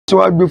tí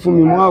wàá gbé fún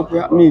mi mo wá pé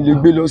mi lè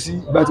gbé lọ sí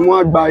ìgbà tí wọ́n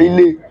á gba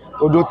ilé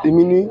ọ̀dọ̀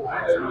tèmi ní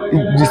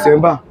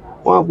December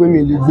wọ́n á pé mi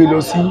lè gbé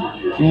lọ sí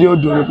ilé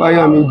ọ̀dọ̀ ní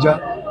báyà mi já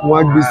wọ́n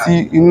á gbé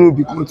sí inú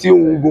ibì kan tí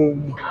òun gan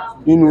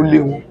nínú ilé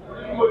wọn.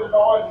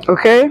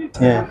 Okay.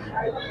 Yeah.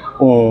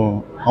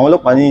 Àwọn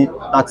ọlọ́pàá ní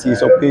láti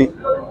sọ pé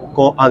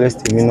kó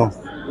arrest mi náà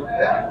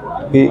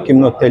pé kí mi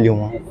náà tẹ̀lé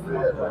wọn.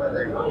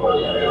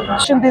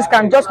 This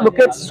can just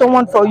locate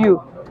someone for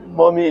you.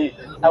 Mommy,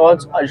 I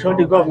want to assure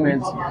the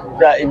government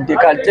that if they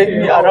can take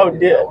me around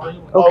there,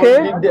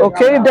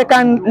 Okay, if they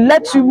can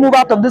let you move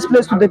out of this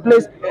place to the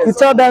place, you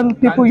tell them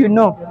people you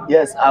know.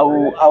 Yes, I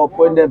will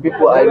point them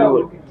people I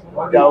know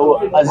that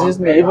will assist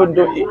me, even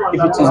though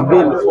if it is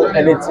bill for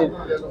anything.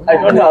 I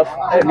don't have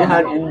any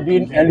hand in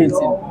doing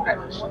anything.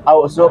 I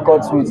was not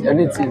caught with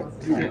anything.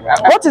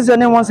 What is your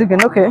name once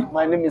again? Okay.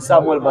 My name is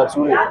Samuel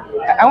Bature.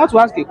 I want to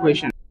ask a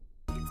question.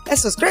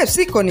 Subscribe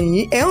sí ìkànnì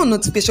yìí, on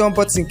notification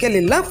button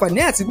kẹ́lẹ̀ láǹfààní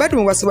àti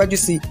gbádùn wa síwájú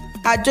sí.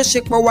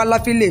 Àjọṣepọ̀ wa la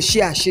fi lè ṣe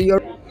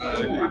àṣeyọrí.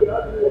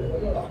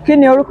 Kí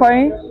ni orúkọ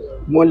yín?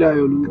 Ìmọ́lẹ̀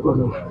Ayọ̀ lórúkọ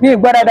mi. Mi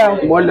gbọ́ dáadáa.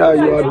 Ìmọ́lẹ̀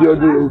Ayọ̀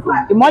Abíọ́dún lórúkọ mi.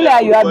 Ìmọ́lẹ̀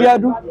Ayọ̀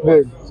Abíọ́dún.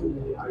 Bẹ́ẹ̀.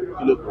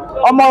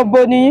 Ọmọ Ògbó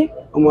ni yín?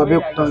 Ọmọ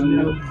Abẹ́òkúta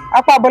ni.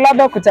 Apá Abọ́lá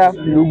Abẹ́òkúta.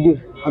 Ìlúgùn.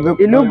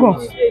 Abẹ́òkúta. Ìlúgùn.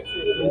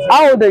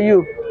 How old are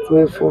you?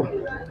 24.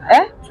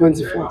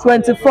 24.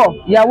 24.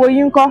 Ìyàwó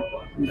yín ńkọ́?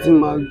 Ti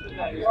marry.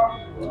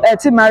 Ẹ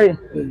ti marry.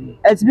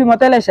 Ẹ ti bímọ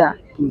tẹ́lẹ̀ ṣá?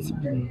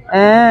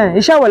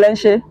 Iṣẹ́ wo lẹ ń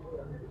ṣe?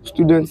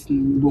 Student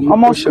ni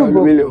ọmọ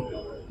school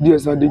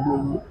DS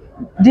Adégbèrú.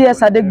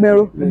 DS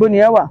Adégbèrú. Ibo ni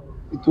ẹ wà?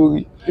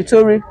 Ìtorí.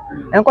 Ìtorí.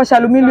 Ẹ ń kọ́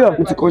ṣalumílíọ̀?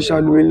 Mo ti kọ́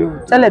ṣalumílíọ̀.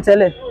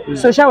 Tẹ́lẹ̀.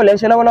 So iṣẹ́ wo lẹ ń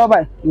ṣe lọ́wọ́lọ́wọ́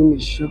báyìí? Mo mi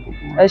ṣiṣẹ́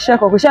kọ̀ọ̀kan. Ẹ ṣe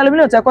kọ̀ọ̀kan.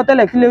 Ṣalumílíọ̀ tẹ́ kọ́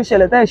tẹ́lẹ̀ kí ló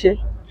ṣẹlẹ̀ tẹ́ ẹ ṣe?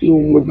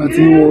 Mo ìgbà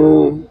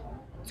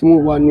tí mo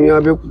wà ní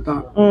Abẹ́òkúta.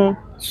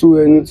 So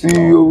ẹni tí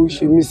ó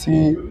ṣe mí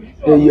sí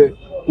ẹyẹ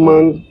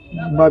máa ń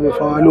bá mi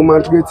fa ló máa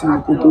ń tírètì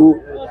kó tó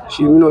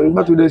ṣe mí náà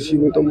nígbà tó dẹ̀ ṣe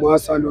mí tán mo á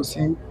sá lọ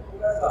sí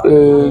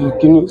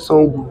kíní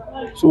Ṣàngó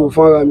so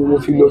fúnra mi mo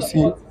fi lọ sí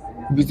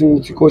ibi tí mo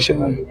ti kọ́ṣẹ́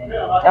yẹn.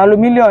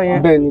 Alumílíọ̀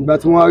yẹn. Bẹ́ẹ̀ ni ìgbà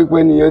tí wọ́n á rí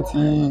pé nìyẹn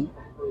ti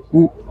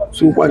kú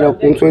so padà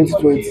kún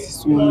 2020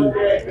 so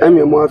táìmì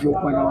ẹ̀ mo á fi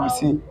padà wá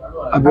sí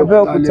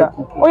Abẹ́òkúta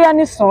lẹ́kọ̀ọ́. Ó yá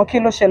nísàn kí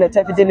ló ṣẹlẹ̀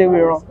tẹ́ fi délé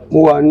wéran? Mo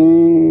wà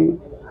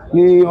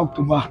ní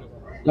October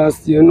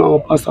last year náà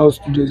pass out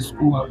student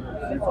school wa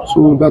so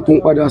ìgbà tó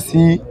ń padà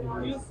sí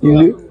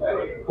ilé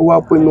ó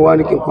wá pé mi wá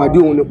ní kí n pàdé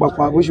òun ní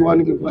pápá bó ṣe wá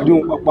ní kí n pàdé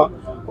òun pápá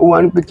ó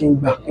wá ní pé kí n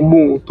gbà kí n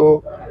gbóhùn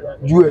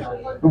tọ́jú ẹ̀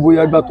bí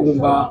bóyá gbà tó ń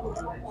bá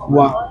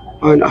wa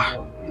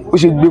ó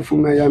ṣe gbé fún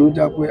mi àyà mi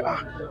já pé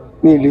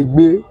mi lè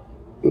gbé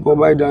nǹkan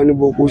báyìí dání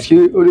bọ̀ kò ṣe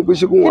ó ní pé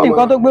ṣé kó wà máa. Kí ni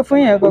nǹkan tó gbé fún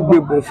yẹn gangan? Ó gbé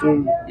ìbọn fún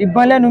mi.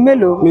 Ìbọn lẹ́nu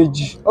mélòó?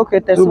 2. Ok,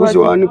 tẹ̀síwájú. bó ṣe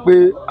wá ní pé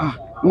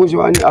mo ṣe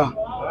wá ní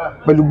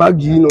pẹ̀lú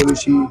báàgì yìí náà ló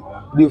ṣe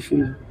gbé fún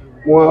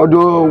mi wọn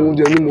ọ̀dọ̀ òun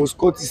dẹ̀ ni mo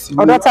scott sí.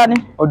 Ọ̀dọ̀ ta ni?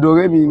 Ọ̀dọ̀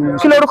rẹ̀ mi ni.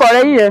 Kí lórúkọ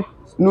rẹ̀ yìí yẹn?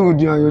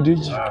 Nurudin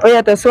Ayọ̀dèjì. Ó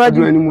yá tẹ̀síwájú.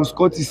 Ọ̀dọ̀ ẹni mo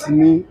scott sí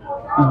ní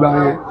ìgbà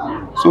yẹn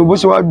so bó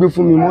ṣe wá gbé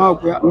fún mi mo wá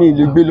pé mi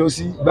lè gbé lọ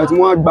sí ìgbà tí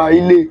wọ́n á gba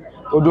ilé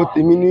ọ̀dọ̀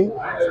tèmi ní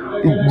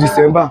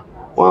December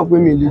wọ́n á pé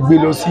mi lè gbé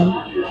lọ sí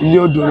ilé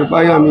ọ̀dọ̀ ní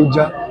báyà mi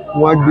já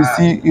wọ́n á gbé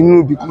sí inú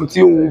ibì kan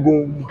tí òun gan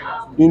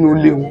nínú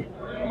ilé wọn.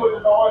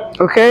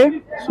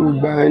 Okay. So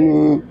ìgbà yẹn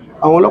ni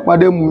àwọn ọlọ́pàá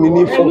dẹ̀ mú mi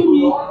ní fọ́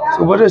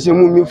so bọ́dẹ̀ ṣe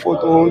mú mi fọ́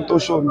tó ń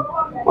tọ́ṣọ̀ mi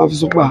wọ́n á fi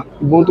sọ́pà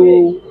ìbọn tó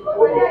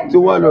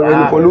wà lọ́rẹ́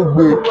nìkan ló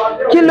gbé.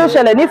 Kí ló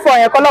ṣẹlẹ̀ nífọ̀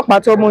yẹn kọ́lọ́pàá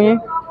tó mú yín?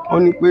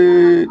 Wọ́n ní pé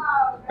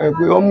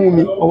ọmú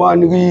mi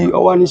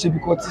ọwá ní ṣe bí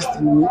kọ́tìsì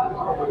ní.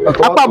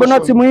 Apá àbọ̀nà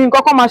ti mú yín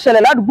kọ́kọ́ máa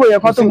ṣẹlẹ̀ ládùúgbò yẹn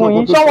kan tó mú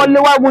yín ṣé wọ́n lé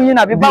wá mú yín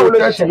àbí báwo ló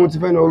ṣe? Mo ti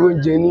fẹ́ na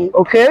oúnjẹ ní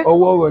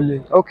ọwọ́ ọ̀rọ̀lẹ̀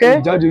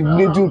ìjáde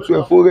ní June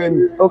 12 fún rẹ̀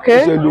mi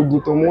ìṣẹ̀lẹ̀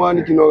ògùn tán mo wá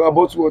ní kí n ra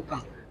bottle water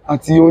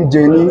àti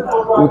oúnjẹ ní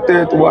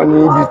hòtẹ́ẹ̀ tó wà ní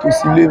ibi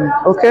tòsí ilé mi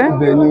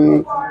ibẹ̀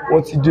ni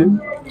wọ́n ti dé.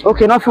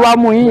 Ok, náà fi wá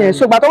mú yín yẹn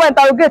ṣùgbọ́n tó wà ní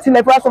tarogate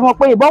ilẹ̀ fi wá sọ fún ọ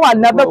pé ìbọn wà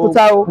ní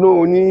Abẹ́òkúta o.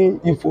 No, ní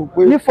Ifọ̀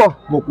pé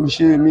bọ̀ kò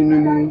ṣe mí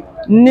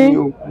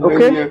nínú ok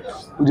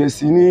kò dẹ̀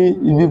sí ní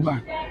ibi bá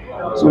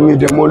so mi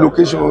dẹ̀ mọ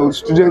location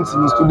student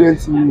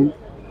ni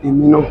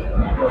èmi náà.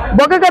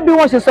 Bọ́ gẹ́gẹ́ bí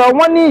wọ́n ṣe sọ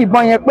wọ́n ní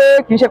ìbọn yẹn pé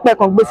kì í ṣe pé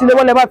kàn gbé sílé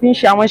wọ́n lè bá fi ń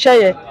ṣe àwọn iṣẹ́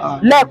yẹn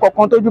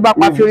lẹ́ẹ̀kọ̀ọ̀kan tójú bá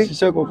pa fírí.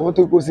 Iṣẹ́ kọ̀ọ̀kan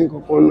tó kó sí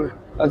kọ̀ọ̀kan náà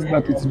láti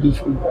gbà tó ti gbé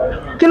fún mi.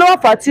 Kí ló wá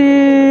fà á tí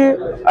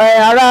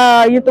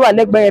ara yín tó wà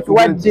lẹ́gbẹ̀ẹ́ yẹn fi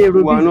wá dé èrò bí?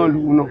 Ìwà náà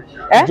lòun náà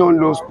ẹjọ́ ń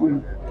lọ school.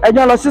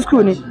 Ẹjọ́ ń lọ sí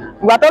school ni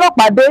ìgbà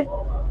tọ́lọ́pàá dé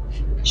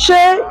ṣé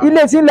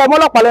ilé tí ń lẹ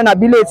mọ́lọ́pàá lẹ́nu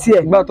àbí ilé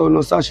tiẹ̀? Ìgbà tó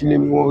lọ sáṣìlẹ̀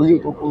mi wọ́n rí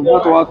nǹkan kan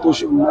bọ́tọ̀ wá tó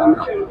ṣe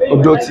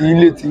ọ̀dọ̀ tí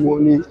ilé tí wọ́n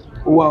ní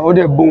wà ó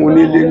dẹ̀ bóun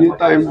nílé ní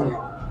táìmù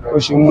ó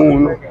ṣe mú un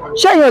náà.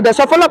 Ṣé èèyàn ò dẹ̀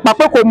sọ fọlọ́pàá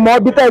pé kò mọ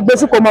ibi tẹ́ ẹ gbé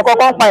sí kò mọ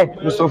kankan pa ẹ̀?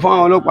 Mo sọ fún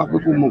àwọn ọlọ́pàá pé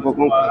kò mọ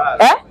kankan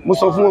pa ẹ̀. Mo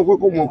sọ fún wọn pé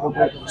kò mọ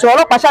kankan. Sọ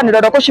ọlọ́pàá ṣáà ní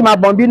dandan kó ṣì máa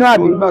bọ̀n bínú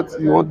àbí? Nígbà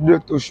tí wọ́n dé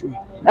tọ́ṣù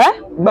ẹ̀.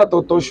 Nígbà tó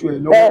tọ́ṣù ẹ̀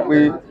lọ́wọ́ pé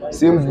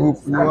same group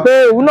ni wá. Pé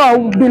òun náà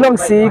belong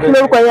sí kí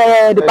lórúkọ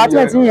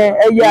department yẹn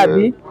ẹyẹ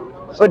àbí?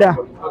 Ó dà.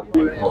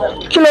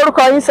 Kí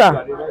lórúkọ yín sà?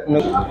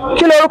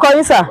 Kí lórúkọ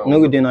yín sà?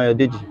 Nurudin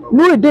Ayọ̀dèjì.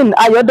 Nurudin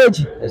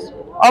Ayọ̀dèjì.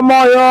 Ọmọ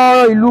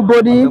ìlú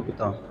Boni.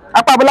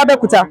 Apá Abọ́lá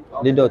Abẹ́òkúta.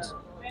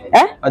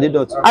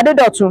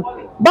 Adédọ̀tun.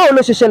 Báwo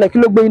ló ṣe ṣẹlẹ̀ kí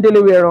ló gbé yín délé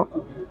wé ẹran?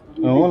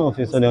 One of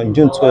his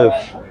June 12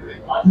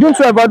 June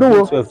 12 ọdún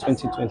wo? 12,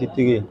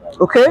 2023.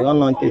 Okay. Around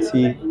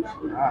 9:30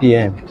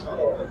 p.m.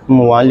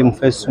 Mo wà nílé mo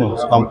fẹ́ sùn,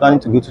 so I'm planning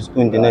to go to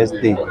school in the next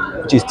day,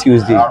 which is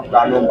Tuesday.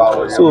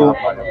 So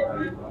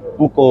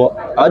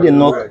I had a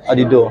knock at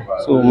the door.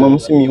 So mom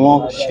see me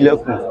wọ́n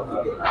ṣílẹ̀kùn.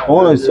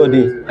 All of a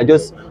sudden, I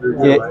just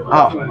hear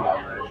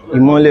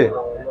ìmọ́lẹ̀.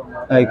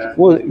 Like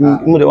what?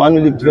 Mo dey wan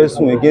leave very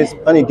soon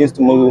planning against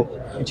tomorrow,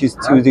 which is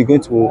Tuesday,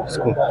 going to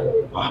school.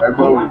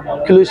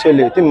 Kí ló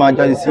ṣẹlẹ̀ tí màá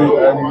jáde sí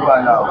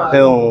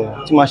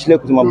tí màá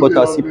ṣílẹ̀kùn tí màá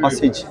bọ́ta sí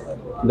passage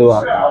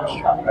door.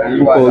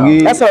 Mo kò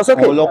rí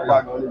àwọn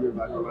ọlọ́pàá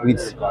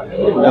with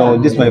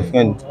this my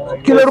friend.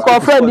 Kí lorúkọ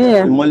friend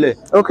yẹn? Ìmọ́lẹ̀.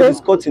 Okay.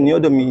 He's caught in the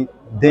other me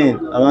then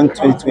around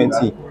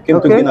 2020.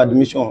 Came to gain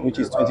admission, which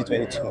is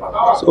 2022.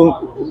 So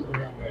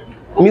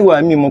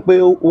meanwhile mi mọ̀ pé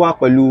ó wà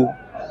pẹ̀lú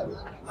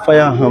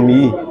firearm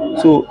yìí.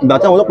 So ìgbà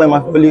táwọn ọlọ́pàá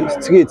máa fi wọlé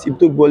straight ibi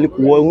tó wọlé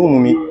wọ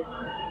room mi,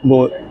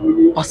 but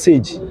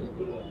passage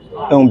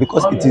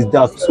because it is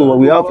dark, so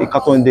we have a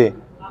carton there.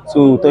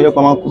 So tọ́jọ́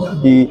pa máa kó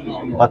bí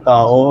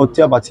bàtà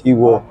tí àbàtì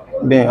wọ̀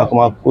bẹ́ẹ̀ a kò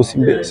máa kó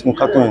síbẹ̀ sínú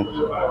carton yẹn.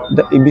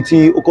 Ibi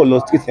tí ó kọ̀ lọ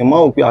street yẹn máa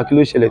wò pé kí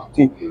ló ṣẹlẹ̀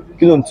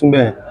kí ló ń tún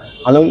bẹ́ẹ̀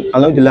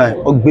along the line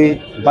ó gbé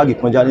báàgì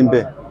kan jáde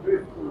níbẹ̀.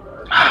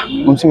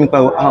 Mo tún mi pa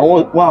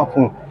àwọn wà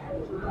fún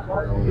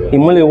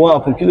ìmọ́lẹ̀ wà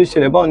fún kí ló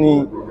ṣẹlẹ̀ báwo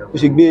ni ó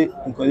ṣe gbé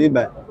nǹkan dé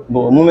báyìí.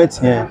 But moment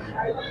yẹn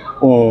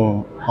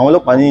àwọn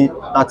ọlọ́pàá ní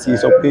láti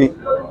sọ pé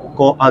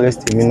kó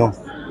arrest mi náà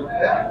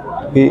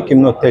pé kí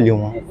mi náà tẹ̀lé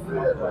wọn.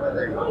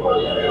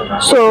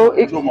 So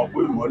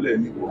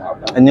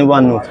I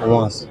never know for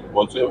once.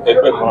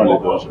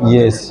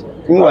 Yes.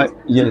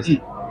 Yes.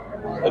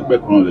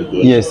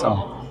 Yes, sir.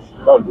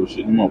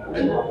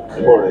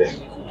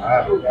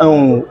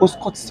 Ó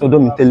scott sọ́dọ̀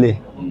mi tẹ́lẹ̀.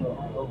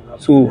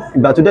 So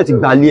ìgbà tó dẹ̀ ti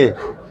gbalẹ̀ ẹ̀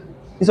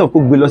nísọ̀ kó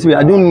gbé lọ síbẹ̀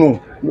I don't know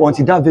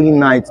until that very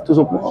night tó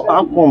sọ pé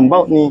come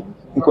báwo ni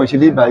nǹkan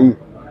ìṣẹ̀lẹ̀ báyìí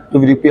tó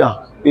fi di pé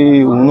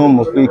òun náà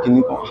mọ̀ pé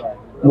kìíní kan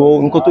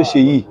bọ́ nǹkan tó ṣe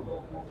yìí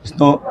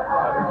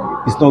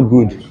it's not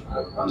good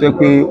tó yẹ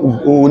pé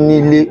o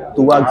nílé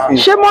tó wá gbé.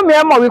 Ṣé mọ́mí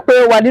ẹ mọ̀ wípé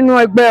o wà nínú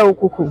ẹgbẹ́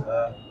òkùnkùn?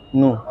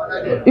 No.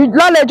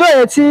 Lálẹ́jọ́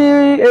yẹn tí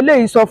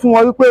eléyìí sọ fún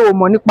wọn wípé o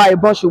mọ̀ nípa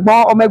ìbọn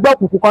ṣùgbọ́n ọmọ ẹgbẹ́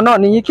òkùnkùn kan náà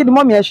nìyí, kí ni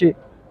mọ́mí ẹ ṣe?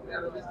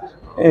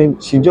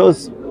 She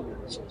just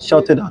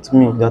shouted at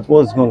me that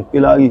was wrong pé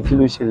láàrin kí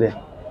ló ṣẹlẹ̀.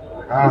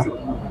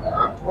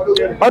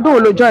 Ọdún wo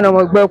ló join ọmọ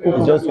ẹgbẹ́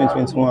òkùnkùn? Just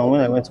 2021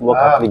 when I went to work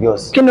at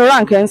Lagos. Kí ni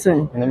rank ẹ̀ ń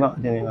sìn? I never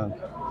had any rank.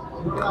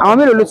 Àwọn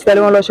mélòó ló ti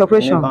tẹ̀lé wọn lọ ṣe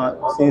operation?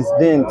 Since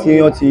then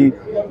tí wọ́n ti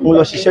mú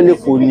lọ ṣiṣẹ́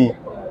lẹ́kọ̀ọ́ ni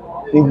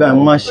nígbà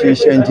mo máa ṣe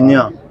iṣẹ́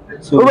engineer.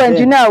 So owó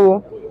engineer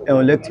wo?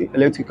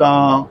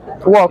 Electrical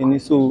work.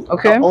 So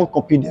okay.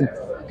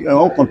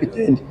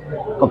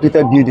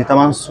 Completed building tá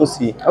máa ń sún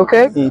sí.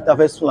 Okay. Tá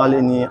fẹ́ sún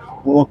lálẹ́ ni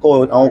wọ́n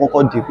kọ́ àwọn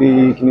kọ́kọ́ dé pé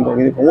kíní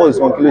kan what is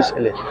wrong kí ló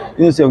ṣẹlẹ̀.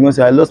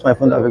 I lost my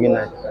phone that very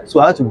night, so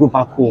I had to go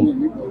back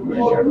home.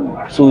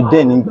 So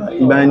then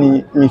ìgbà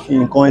ni mi fi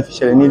nǹkan fi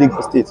ṣẹlẹ̀ ní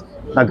Lagos State.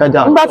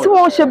 Ìgbà tí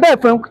wọ́n ṣe bẹ́ẹ̀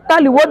fún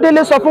Táliwọ́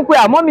Délé sọ fún pé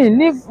àmọ́ mi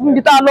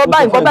níbi tá a lọ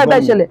báyìí nǹkan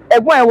báyìí ṣẹlẹ̀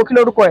ẹ̀gbọ́n ẹ̀ wo kí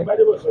lórúkọ ẹ̀?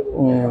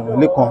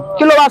 Lẹ́kan.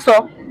 Kí ló wá sọ?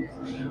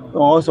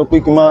 Wọ́n sọ pé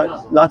kí n máa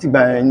láti gba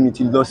ẹni mi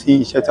ti lọ sí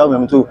iṣẹ́ tí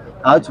àwọn tó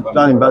I had to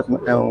plan about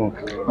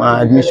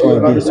my admission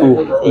again, so ó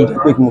jẹ́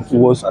pé kí mo fi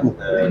wọ school.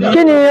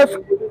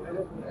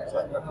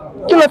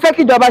 Kí ló fẹ́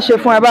kí ìjọba ṣe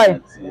fún ẹ báyìí?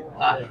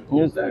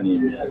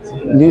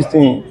 This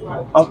thing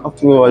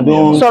after all I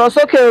don't. Sọ̀rọ̀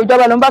sókè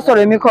ìjọba ló ń bá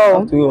sọ̀rọ̀ èmi kọ́ o.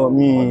 After all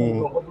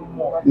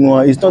no,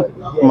 it's not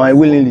my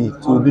willingly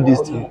to do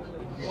this thing.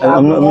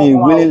 I'm not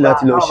willing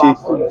láti lọ ṣe.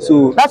 So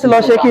láti lọ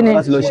ṣe kí ni?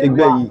 Láti lọ ṣe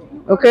ẹgbẹ́ yìí.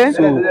 Okay.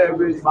 So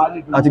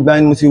àti gba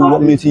ẹni mo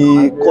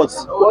ti cut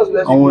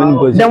àwọn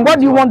anybody. Then what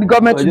do you want the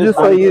government to do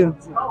for you?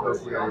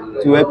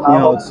 To help me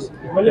out.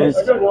 Yes.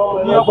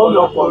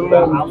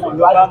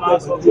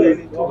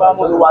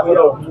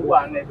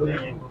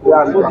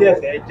 Tó dẹ̀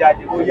fẹ́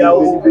jáde bóyá ó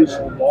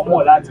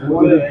mọ̀ láti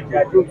wọ́n lẹ̀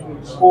jáde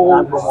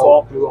kó sọ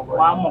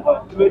máa mọ̀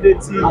kí ló dé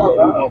tí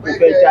ìmọ̀ kó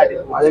fẹ́ jáde.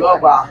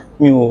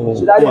 Mi ò kọ́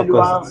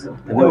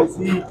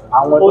sí.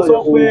 Ó sọ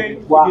pé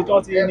ibi tó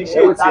ti ní ṣe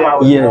tí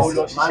àwọn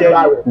lọ ṣiṣẹ́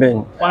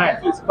bẹ́ẹ̀ni.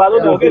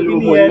 Balódò pé kí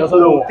ni ẹ kò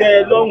tẹ́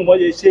lọ́rùn wọ́n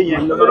ṣe ṣe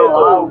yẹn lọ́dọ̀ tó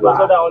lọ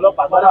sọ́dọ̀ àwọn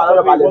ọlọ́pàá tó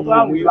lọ́dọ̀ pé ìbọn tó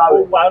àwọn ìbò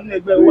wà nínú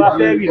ẹgbẹ́ wa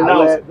fẹ́ rìn náà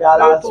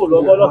tó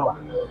lọ́gọ́ ọlọ́pàá.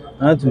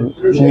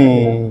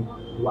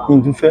 Me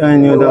do fair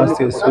any other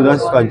state, so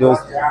that's why I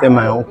just tell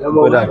my own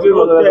brother.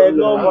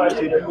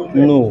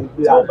 No.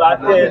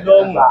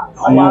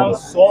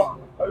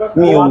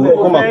 Me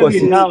come across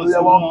it.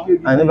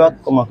 I never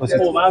come across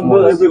it.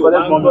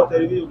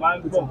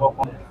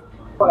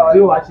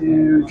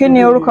 Kí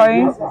ni orúkọ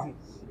yín?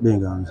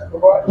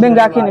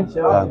 Gbénga kí ni?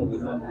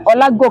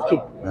 Ọlágòkè.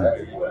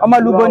 Ọmọ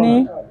Lúbo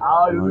ni?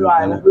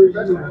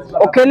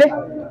 Òkèlè?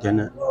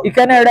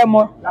 Ìkẹ́nẹ́ rẹ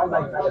mọ.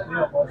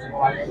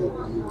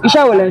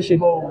 Iṣẹ́ wo lẹ ń ṣe?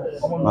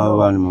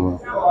 Márúwá ni mo wà.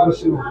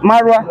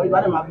 Márúwá.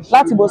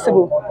 Láti bo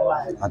síbo?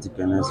 Láti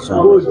Ìkẹ́nẹ́ sí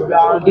Ṣàgámù.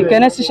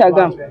 Ìkẹ́nẹ́ sí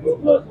Ṣàgámù.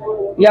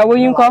 Ìyàwó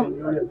yín ńkọ́?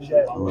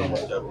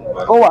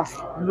 Ó wà.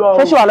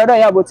 Ṣé ṣì wà lọ́dọ̀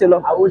ìyá àbò ti lọ?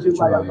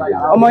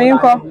 Ọmọ yín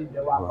ńkọ́?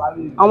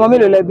 Àwọn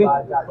mélòó lẹ bí?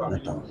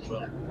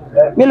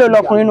 Mélòó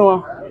lọkùnrin nínú wọn?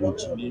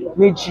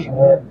 Méjì.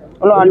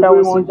 Ọlọ́run á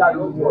dáwọ́ sí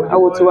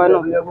àwò tiwa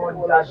náà.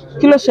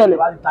 Kí ló ṣẹlẹ̀?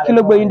 Kí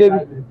ló gbé yín débi?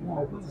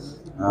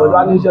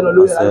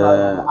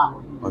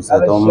 Ọ̀sẹ̀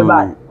tó mú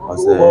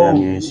ọ̀sẹ̀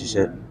mi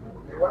ṣiṣẹ́.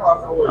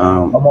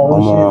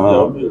 Ọmọ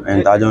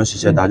ẹni tájọ́ ń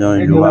ṣiṣẹ́ tájọ́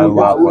ń ìlú máa ń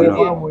wá ọkọ̀ náà.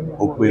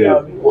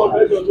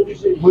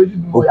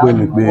 Ó pè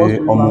mí pé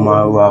ọmọ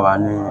máa ń wá wa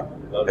ní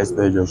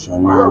express junction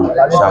ní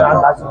Ṣàgbà.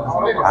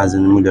 As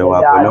in mo dẹ̀ wà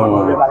pẹ̀lú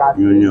àwọn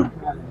union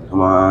tó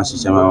máa ń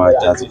ṣiṣẹ́ máa ń wá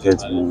já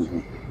tíkẹ́ẹ̀tì mi.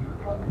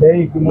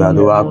 Ìgbà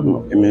tó wá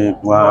èmi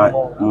wá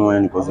mú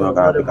ẹnì kan sí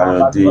ọ̀kadà pé ká lọ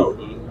dé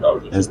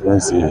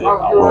express yẹn.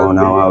 On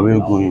our way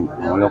going,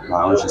 àwọn ọlọ́pàá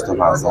àwọn ṣe stop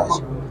and search.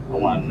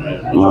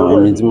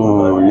 Èmi tí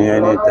mo ní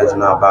any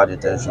intention about the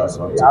tension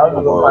something, mo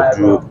kọ̀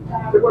dúró.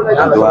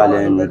 Ẹni tó wà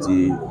lẹ́yìn mi ti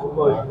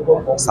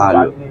sá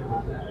lọ.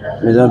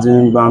 Méjọ́ tí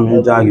ń bá mi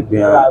jáde pé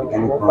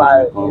kíní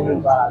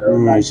kan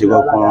ní ìṣe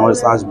kankan, wọ́n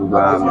search gbogbo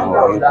ara mi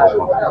wọ̀ ní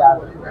kankan.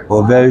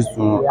 But very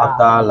soon,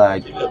 after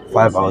like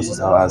 5 or 6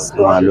 hours,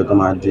 wọ́n á lọ tó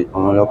máa dé.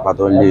 Àwọn ọlọ́pàá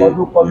tó lé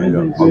mi lọ,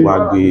 wọ́n gbá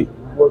gbé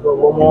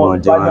ìbọn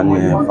jẹ́ wá ní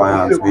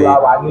firearms pé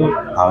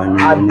àwọn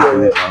ènìyàn ní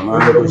kíní kan. Máa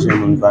ń kó ṣe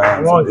mú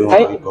firearms pé wọ́n ní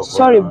kankan.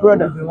 Sorry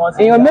brother,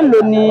 èèyàn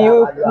mélòó ni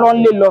wọ́n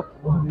lé lọ?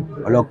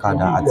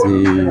 Ọlọ́kadà àti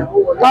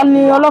Ta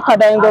ni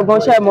ọlọ́kadà yẹn gangan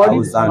ṣe mọ́ rí?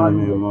 Haúsá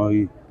ni mi mọ̀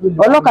rí.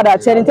 Ọlọ́kadà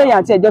àti ẹni tẹ́yìn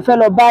àti ẹ̀jọ́ fẹ́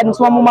lọ bá ní tí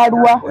wọ́n mú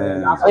márúwá.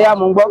 Ọya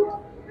mò ń gbọ́.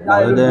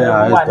 Àlọ́dẹ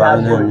àrẹ́sítọ̀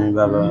àlọ́dẹ ní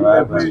bàbá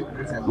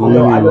mo ní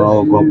ìmọ̀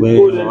ọkọ̀ pé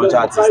wọ́n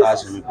ṣáà ti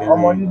sáàṣì mi pé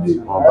wọ́n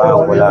bá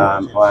ọkọ̀ lára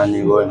wá ní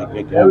irọ́ ní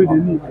kékeré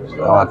kan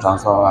àwọn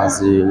transfer wá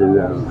sí ilé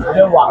ẹ̀rọ.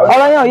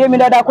 Ọ̀rọ̀ yẹn ò yé mi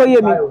dáadáa kó yé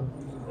mi.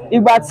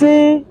 Ìgbà tí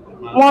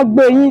wọ́n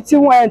gbé yín tí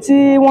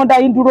wọ́n dá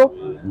yín dúró,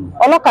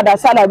 ọlọ́kadà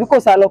sá lọ àbí kò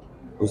sá lọ?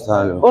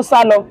 Ó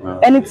sá lọ.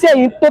 Ẹni tí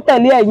ẹ̀yin tó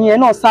tẹ̀lé ẹ̀yin yẹn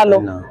náà sá lọ.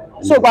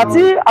 So ìgbà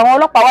tí àwọn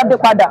ọlọ́pàá wá dé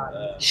padà,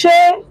 ṣé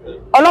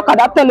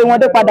ọlọ́kadà tẹ̀lé wọn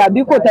dé padà àbí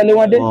kò tẹ̀lé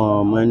wọn dé?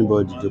 Ọmọ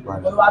anybody dé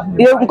padà.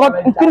 Nǹkan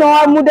kí ni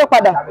wọ́n mú dé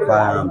padà?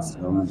 Firearms.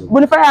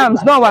 Bóni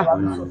firearms náà wà?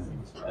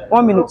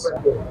 1 minute.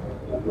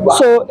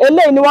 So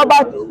eléyìí ni wọ́n bá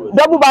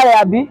double barrel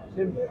àbí?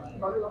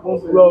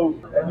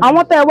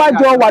 Àwọn tẹ́ ẹ wá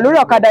jọ wà lórí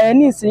ọ̀kadà yẹn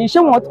ní ìsìn, ṣé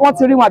wọ́n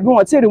ti rí wọn àbí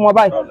wọ́n ti rí wọn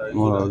báyìí?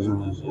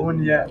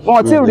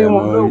 Wọ́n ti rí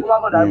wọn.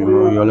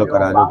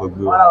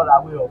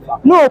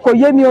 No, kò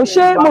yé mi o.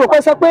 Ṣé mo rò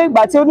pé sọ pé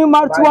ìgbà tí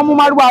wọ́n mú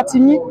márúwá ti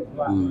yín,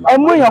 ẹ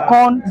mú èèyàn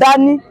kan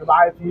dání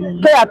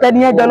kí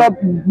àtẹniyẹn jọ lọ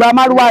gba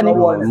márúwá ni?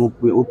 Mo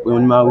pe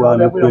onímárúwá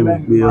mi pè mí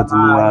pé ó ti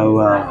mú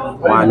márúwá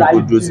wọn á ní kó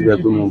dúró síbẹ̀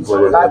pé mo ń bọ̀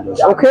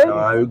lẹ́sẹ̀. Okay.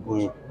 Àwọn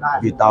arígun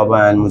bíi táwọn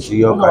báyà ni mo ti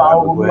rí ọ̀kadà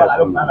gbogbo ẹ̀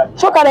pẹ̀lú.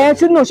 Ṣọ́kadà yẹn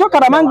tí nù,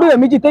 ṣọ́kadà máa ń gbé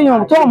méjì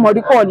téèyàn tó ọmọ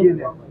rí pọ̀ ni.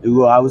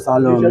 Irú Haúsá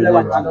lọ́wọ́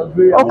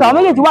méjèèjì. Ọkà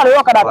méjèèjì wà lórí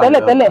ọ̀kadà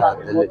tẹ́lẹ̀.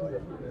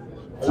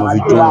 Mo fi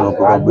jó wọn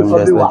kó gbé mi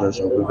lẹ́sẹ̀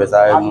jọ̀ṣọ̀ pé fẹ́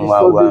sáré mú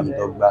márúwá mi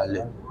tó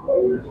gbálẹ̀.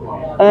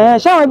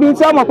 Ṣé àwọn ibi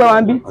tí ọmọ pẹ wà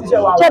ń bí?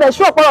 Ṣé ẹ̀dẹ̀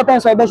ṣú ọ̀pọ̀lọ̀ tẹ́ ń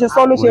sọ ẹ̀bẹ̀ ṣe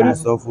sọ ló ṣe rí? Mo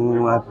sọ fún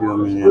happy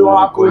omi yẹn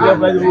wọn kò lè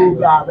mú.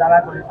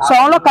 Sọ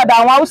àwọn ọlọ́kadà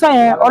àwọn Haúsá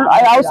yẹn,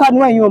 Haúsá ni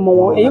ẹ̀yin ò mọ̀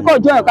wọn. Èyí kò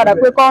jọ ọ̀kadà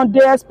pé kọ́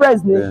dé express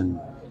ni.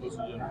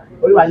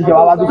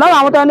 Láwọn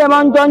àwọn tẹ́lẹ̀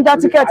máa ń jọ ń já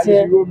tíkẹ́ẹ̀tì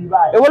yẹn.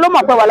 Èwo ló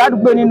mọ̀ pé wà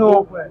ládùúgbò nínú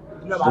wọn?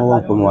 Wọ́n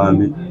wọ́n pọ̀ mọ́ wa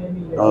bí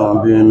ọ̀rọ̀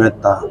bí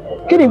mẹ́ta.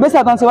 Kí ni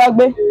ìgbésẹ̀ kan ti wá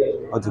gbé?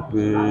 Wọ́n ti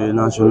pe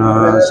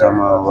national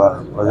chairman wa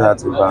ọjọ́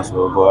àti bá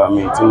sọ̀rọ̀ bọ̀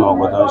àmì tí mo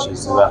ọgbọ́n tó ń ṣe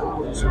síra.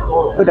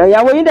 Ọ̀dà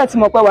ìyàwó yín dẹ̀ ti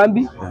mọ̀ pé wà ń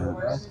bí?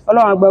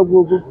 Ọlọ́run àgbà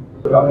gbogbo.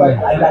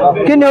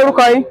 Kí ni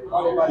orúkọ yín?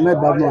 Ahmed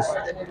Badmus.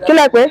 Kí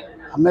lẹ pé?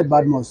 Ahmed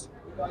Badmus.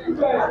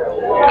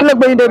 Kí ló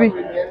gbé yín débi?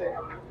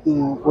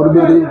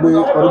 Orígbé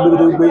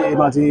gbé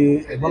èmi àti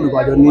ẹ̀gbọ́n mi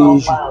pàjọ ní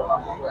iṣu.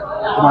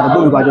 Èmi àti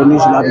ẹ̀gbọ́n mi pàjọ ní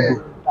iṣu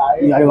ládùúgbò.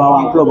 Ní àríwá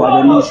wa club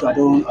àjọ ní iṣu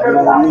àjọ ní.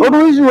 Orú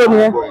iṣu wo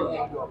nìyẹn?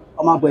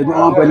 Wọ́n máa ń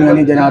pè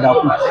ní General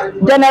Daku.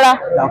 General?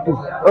 Daku.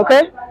 Ok.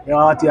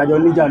 Ẹ̀wọ̀n àti àjọ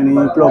níjà ní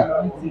club.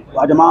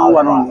 Àjọ máa ń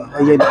wà náà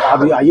ní ẹyẹ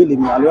àbí ayé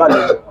lèmi àlọ́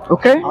àlẹ́.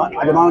 Ok.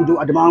 Àjọ máa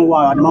ń wà,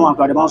 àjọ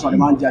máa ń sùn, àjọ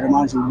máa ń jí, àjọ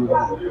máa ń ṣe gbogbo.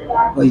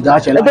 Ìjà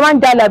ṣẹlẹ̀. Àjọ máa ń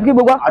jalè àbí kí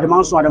gbogbo? Àjọ máa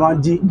ń sùn, àjọ máa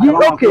ń jí.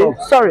 Ok,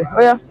 sorry.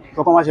 Oya.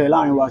 Kọ́kọ́ wá ṣẹlẹ̀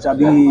láàrin wa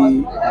ṣàbí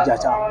ìjà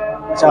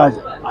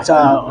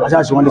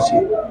àṣà ṣe wọ́n lè ṣe.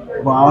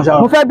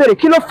 Mo fẹ́ bèrè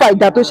kí ló fa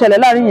ìjà tó ṣẹlẹ̀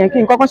láàrin yẹn kí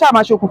n kọ́kọ́ ṣáà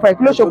máa ṣokùnfà ẹ̀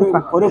kí ló ṣokùnfà?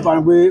 Ó dé fa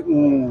ni pé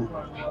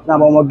náà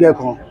ọmọ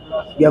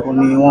gẹ́ẹ̀kan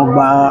ni wọ́n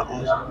gba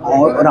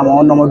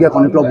àwọn ọmọ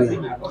gẹ́ẹ̀kan ní klọ́ọ̀bù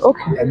yẹn.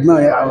 Ẹ̀gbọ́n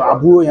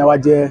àbúrò yẹn wá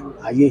jẹ́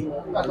àyè.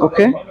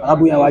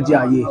 Àbúrò yẹn wá jẹ́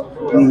àyè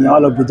ni ìyẹn wá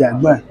lọ gbèjà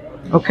ẹ̀gbọ́n ẹ̀.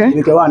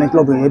 Ibi kẹwàá ní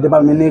klọ́ọ̀bù yẹn, débà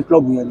mi ní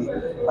klọ́ọ̀bù yẹn ni.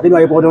 Àdébí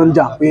ayé pọ́ọ́dọ́ ń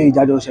jà pé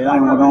ìjájọ ṣẹ̀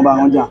láàrin wọn gan bá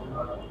wọn jà.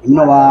 Èmi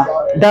náà wá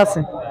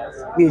dásì.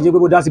 Bí ìjẹ́ pé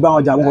mo dásì bá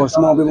wọn jà, mo kọ̀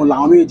súnmọ́ pé mo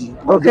làwọn méjì.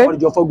 Wọ́n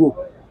jọ fọ́gò.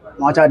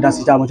 Wọ́n á ṣá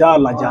dásì jà, mo ṣá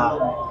làjà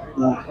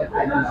wọn.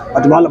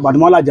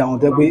 Bàdùmọ́ làjà wọn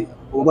tẹ́ pé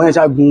ọgbọ́n yẹn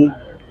ṣá gun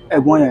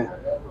ẹ̀gbọ́n yẹn.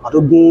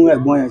 Àtúgún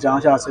ẹ̀gbọ́n yẹn ṣá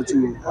ṣẹ́tù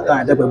ọ̀tá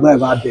yẹn tẹ́pẹ̀ ẹ̀gbọ́n yẹn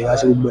bá bẹ̀ yá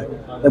ṣe gbogbo ẹ̀.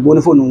 Ẹ̀gbọ́n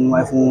onífóònù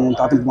iPhone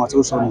 13 Pro Max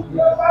ó sọnù.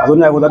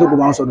 Àtúndì iPhone 13 Pro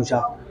Max sọnù ṣá.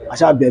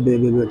 Àṣà bẹ̀bẹ̀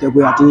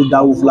tẹ́pẹ́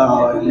àtúndáwó fúlára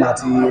ẹ̀gbọ́n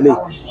àti ilé.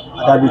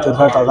 Àdàbí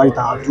 25,000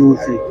 ìtàn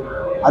àtúnfì.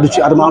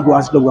 Àdùmáà ń pè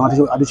wá sí lọ́gbọ̀n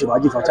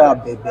àdùṣèwájì fà ṣá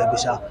bẹ̀bẹ̀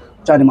ṣá.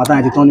 Ṣá ni màtá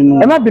yẹn ti tán nínú.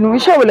 Ẹ má bínú,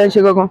 iṣẹ́ wo lẹ ń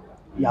ṣe gangan?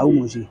 Yahoo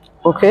mo ṣe.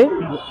 Ok.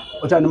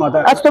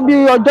 A ti tó bí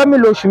ọjọ́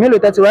mélòó, oṣù mélòó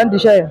tẹ́ ti wá ń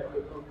diṣẹ́ yẹn?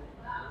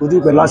 Kò tí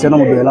pẹ̀ last year náà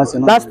mo bẹ̀rẹ̀ last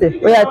year náà. Last year.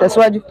 Ó yá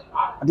tẹ̀síwájú.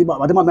 Àti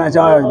bàtí màtá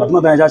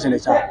ẹja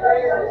ṣẹlẹ̀ ṣá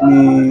ni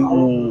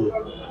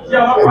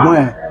ẹ̀gbọ́n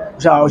ẹ̀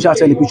ó ṣáà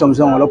sẹ́ni píṣọ́ mi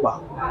sẹ́wọ̀n ọlọ́pàá.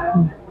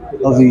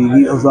 Lọ́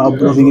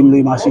fi gé mi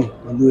lórí machine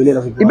pẹ̀lú ilé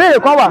lọ́ fi gbé. Ìbéèrè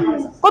kan wà.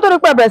 Kó tó ní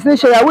pẹ́ bẹ̀rẹ̀ sí ní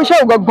ṣe Yahoo iṣẹ́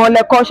ògangan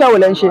lẹ́kọ́ iṣẹ́ wo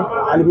lẹ́ ń ṣe?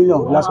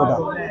 Aluminium last quarter.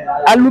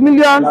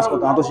 Aluminium. Last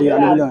quarter àwọn tó ṣe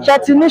aluminium. Ṣé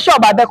ti ní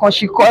ṣọ́ọ̀bù abẹ́kan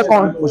ṣì kọ́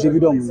ẹ̀kan? Mo ṣe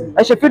freedom ni.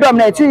 Ẹ ṣe freedom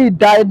náà tí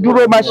ìdá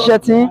dúró máa ṣiṣẹ́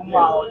tí.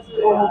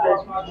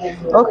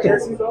 Okay,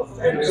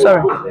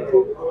 sorry.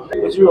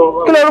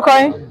 Kí lorúkọ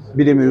yín?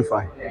 Bídé mi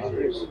Rufai.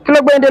 Kí ló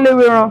gbé yín délé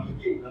wíran?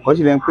 Kọ́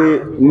sí lẹ́yìn pé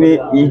ní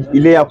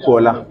ilé àpò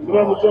ọ̀la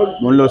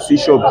mo ń lọ sí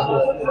ṣọ́ọ̀bù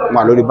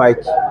wà lórí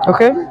báìkì.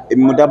 Okay.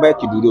 Èmi mo dá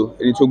báìkì dúró,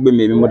 ẹni tó gbé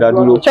mi èmi mo dá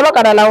dúró. Ṣé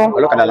ọlọ́kadà làwọn?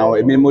 Ọlọ́kadà làwọn,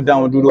 èmi mo dá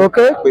wọn dúró.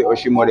 Okay. Pé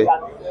ọ̀ṣìmọ̀ rẹ̀.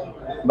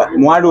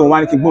 Mo wá lóun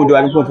wá ní kí n gbóhùn dé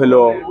wá ní kí n fẹ́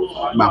lọ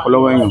gbà kọ́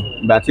lọ́wọ́ èèyàn.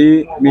 Ìgbà tí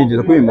mi jẹ́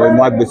sọ pé mo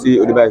wá gbé sí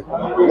orí báìkì.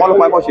 Wọ́n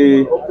lọ́pàá kọ́ ṣe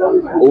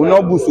òun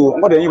náà bùsọ,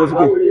 wọ́n dẹ̀ yín bọ́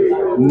sókè.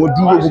 Mo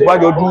dúró, gbogbo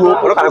àjọ dúró,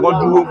 ọlọ́kadà kan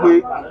dúró pé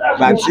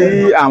ìgbà tí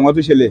àwọn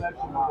tó ṣẹlẹ̀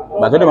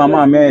gbàtọ́ dẹ̀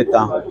máa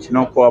mẹ́ẹ̀ta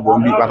ṣùgbọ́n kọ́ àbọ̀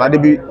ń bí bàtà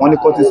débi wọ́n ní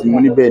cortis mo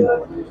ní bẹ́ẹ̀ ni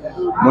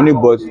mo ní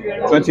but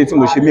 2018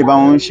 mo ṣe mí bá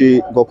wọn ń ṣe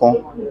kankan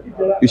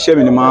iṣẹ́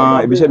mi ni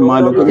ibi iṣẹ́ mi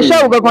máa lọ. Iṣẹ́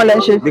wo gangan lẹ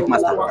ń ṣe? Bake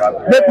master.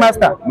 Bake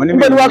master.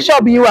 Níbo ni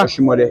workshop yìí wà?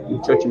 Ọ̀ṣìmọ̀dé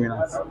church mi náà.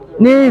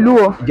 Ní ìlú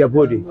wo?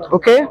 Ìjẹ̀bú-Òde.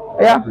 Ok,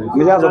 yeah.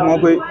 Mo ṣe àṣọ fún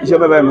wọn pé iṣẹ́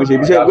bẹ́ẹ̀ báyìí mo ṣe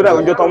ibi iṣẹ́ gbọ́dọ̀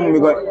àwọn ọjọ́ tó ń mú mi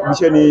gan ibi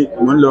iṣẹ́ ni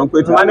mo ń lọ pé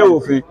tí wọ́n á ní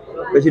òfin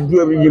pé ṣe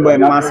dúró bí yìnbọn ẹ̀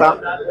máa sá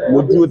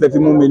mo dúró tẹ́ fi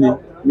mú mi ni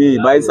mi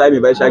ìbáyé sáì mi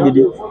ìbáyé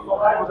ṣágídí.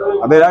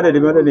 Àbẹ̀rẹ̀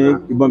àdẹ̀dẹ̀ mi wọ́n ní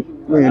ìbọn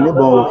mi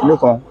níbọn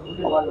nìkan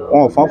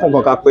wọn ò fọ́n fún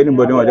kankan pé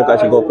níbọ̀dé wọn jẹ́ ká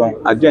ṣe kankan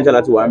àdúyẹ̀ ṣá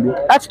láti wà ń bí.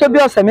 Láti tó bí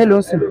ọ̀sẹ̀ mélòó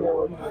ń sìn?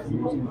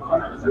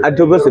 Àti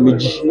tó bí ọ̀sẹ̀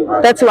méjì.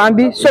 Tẹ́tí wà ń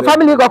bí. So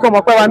family kankan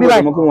mọ̀ pé wà ń bí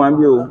báyìí? Mo kí wọ́n wà ń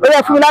bí o. Ó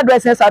yẹ fún mi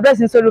ládùúrẹ́sì ẹ̀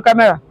sàdúrẹ́sì sórí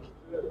kámẹ́rà.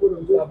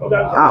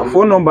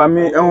 Phone number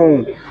mi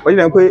wọ́n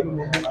yìí pé.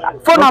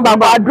 Phone number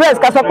àbọ̀ address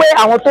ká sọ pé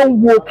àwọn tó ń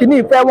wo kìíní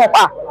ìfẹ́ wọn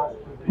pa.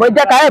 Mo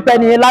jẹ́ ká ẹ̀pẹ́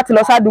nìyẹn láti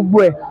lọ sádùúgbò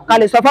ẹ̀ ká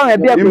lè sọ fáwọn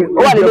ẹbí ẹ̀ pé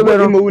ó wà nílé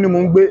wẹ̀rọ. Ìmọ̀wú ni mo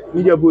ń gbé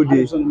níjẹ̀bú-Òde.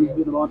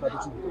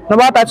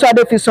 Nọ́mbà 32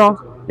 Adéfisàn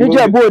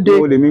níjẹ̀bú-Òde.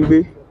 Mo lè mi gbé.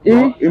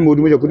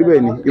 Ìmọ̀wú mo jẹ́ kó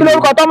débẹ̀ ni. Kí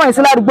lórúkọ tọ́mọ̀ yìí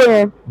sí ládùúgbò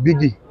yẹn?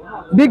 Bígì.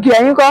 Bígì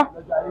ẹ̀yin kọ́?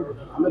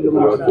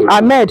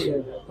 Ahmed.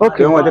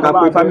 Okay. Wọ́n jẹ́ ká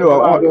pé family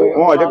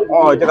wọ́n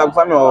jẹ́ ká pé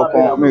family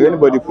ọ̀kan mi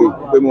anybody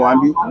pé mo wà ń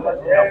bí.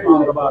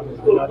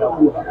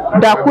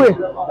 Dàkú ẹ̀.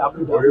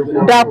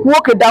 Dàkú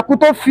òkè dàkú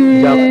tó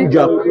fi.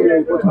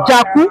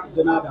 Jàkú.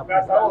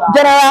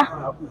 General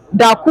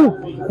Dàkú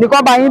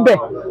nìkan bá yín bẹ̀.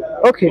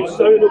 Okay.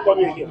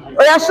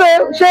 Ó yá ṣé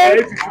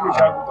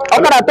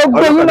ọ̀kadà tó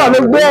gbé yín náà ló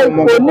gbé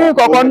kò ní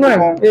ìkọ̀kan nù ẹ̀.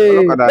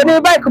 Ó ní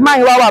báyìí máa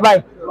ń wá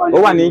báyìí. Ó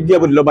wà ní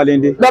Ìjẹ̀bú-Òde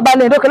lọ́balẹ́ndé.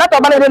 Lọ́balẹ́ndé òkè látọ̀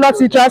Ọbalẹ́ndé lọ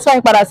ti transfer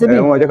yín padà síbí.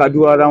 Wọ́n jẹ́ ká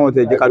dúró ara wọn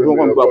tẹ̀ jẹ́ ká dúró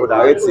wọn gbọ́ àbọ̀dà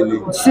rẹ̀ tì ní.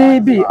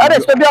 Síbí ọ̀dẹ̀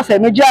tí tó bí ọ̀sẹ̀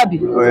méjì àbí.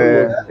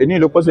 Èní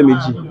ló pọ́sẹ̀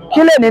méjì.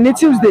 Kí lè ní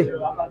Tuesday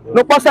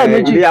ló pọ́sẹ̀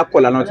méjì. Ilé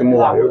akọ̀lá náà ti mú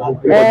wa. Ọdún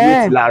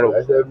ti láàárọ̀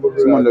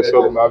tí wọ́n lọ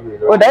ṣọ́ọ̀bù.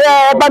 Ọ̀dà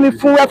ẹ bá mi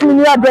fún mi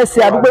ní àdírẹ́sì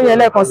àdúgbò yẹn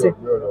lẹ́ẹ̀kan sí.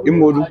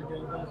 Ìmọ̀rú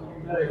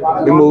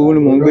ni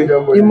mò ń gbé.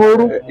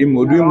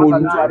 Ìmọ̀rú.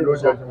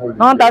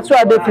 Wọ́n ta tú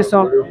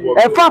Adéfisàn.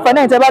 Ẹ fún àǹfààní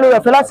ẹ̀yin tẹ́ bá lórí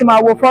ọ̀fẹ́ láti máa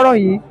wo fọ́nrán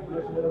yìí.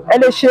 Ẹ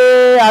lè ṣe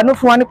àánú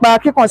fún wa nípa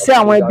kíkàn sí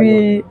àwọn ẹbí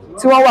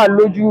tí wọ́n wà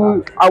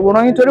lójú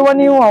àwòrán yín torí wọ́n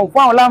ní wọn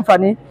fún àwọn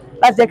láǹfààní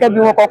láti jẹ́ kẹ́bí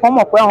wọn kọ̀ọ̀kan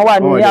mọ̀ pé àwọn wà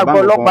ní àgọ́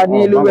ọlọ́pàá ní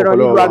Eléwéran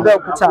nílùú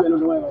Abẹ́òkúta.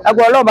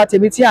 Àgọ́ ọlọ́pàá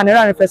tèmi tí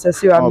ànírà ní fẹsẹ̀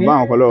sí wa mí.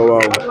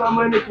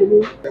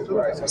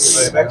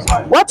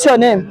 What's your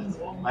name?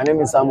 My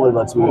name is Samuel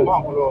Batu.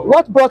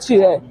 What brought you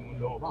here?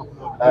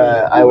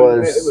 I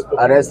was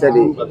arrested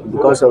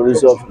because of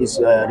his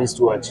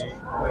wristwatch.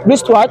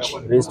 Wristwatch?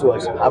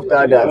 Wristwatch.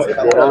 After that,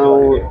 they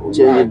now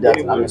changed it that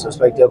I'm a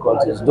suspected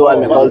cultist. Though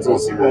I'm a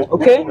cultist.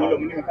 Okay.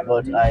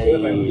 But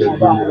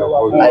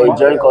I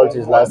joined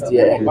cultist last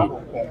year.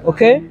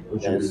 Okay.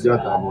 Yes.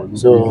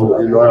 So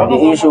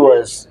the issue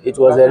was it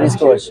was a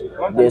wristwatch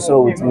they saw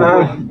with me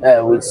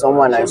with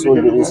someone. I sold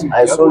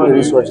the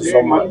wristwatch to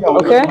someone.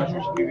 Okay.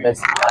 But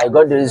I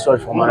got the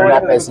wristwatch from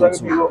another person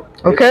too.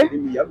 Okay.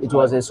 It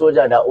was a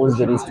soldier that owns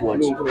the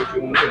wristwatch.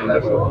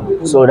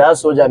 So that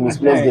soldier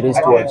misplaced the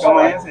wristwatch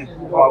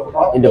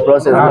in the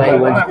process when he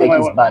went to take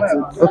his bath.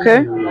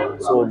 Okay.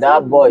 So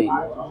that boy,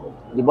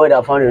 the boy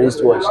that found the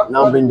wristwatch,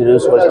 now bring the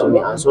wristwatch to me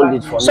and sold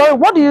it for me. So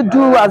what do you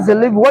do as a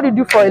living? What do you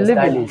do for a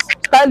living?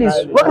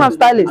 Stylist. What kind of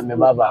stylist? I'm a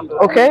barber.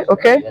 Okay.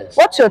 Yes.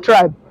 What's your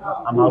tribe?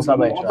 I'm Hausa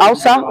by tribe.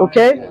 Hausa.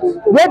 Okay. Yes.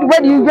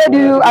 Where do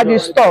you have your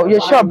store?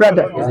 Your shop,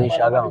 brother? It's in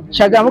Shagam.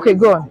 Shagam. Okay,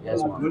 go on.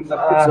 Yes, ma'am.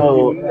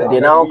 So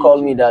they now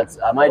call me that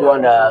am I the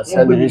one that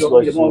sell the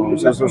wristwatch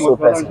to so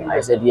person?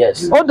 I said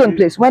yes. Hold on,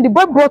 please. When the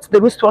boy brought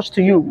the wristwatch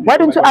to you, why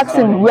don't you ask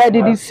him where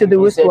did he see the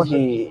wristwatch?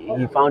 He said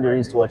he found the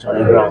wristwatch on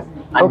the ground,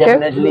 and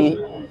definitely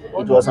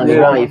it was on the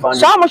ground. He found.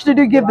 So how much did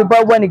you give the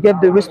boy when he gave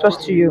the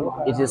wristwatch to you?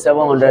 It is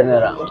 700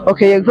 naira.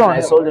 Okay, go on. I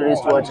sold the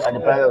wristwatch at the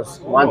price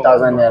of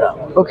 1,000 naira.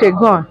 Okay,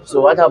 go on.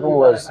 So what happened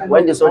was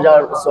when the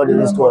soldier saw the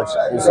wristwatch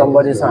in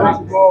somebody's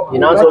hand, he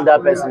now told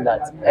that person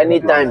that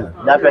anytime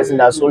that person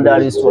that sold that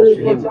wristwatch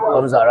to him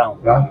comes around,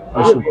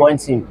 he should point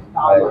him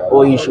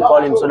oh, you should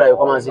call him so that you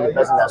come and see the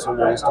person that sold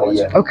the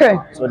wristwatch. Okay.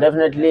 So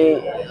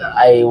definitely,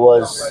 I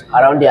was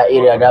around their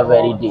area that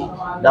very day.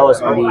 That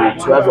was on the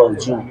 12th of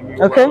June.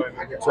 Okay.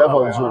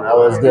 12th of June, I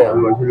was there.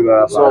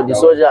 So the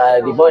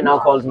soldier, the boy now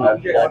called me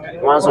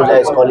that one soldier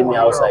is calling me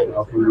outside.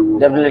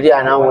 Definitely,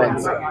 I now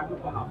went.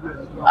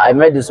 I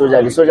met the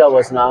soldier. The soldier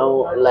was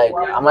now like,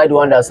 am I the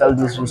one that sells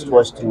this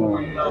wristwatch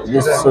to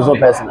this social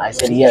person? I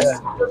said yes,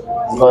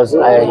 because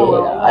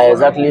I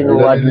exactly know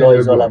what law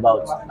is all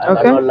about. I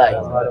cannot lie.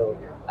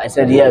 I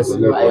said yes,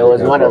 I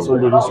was the one that sold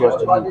the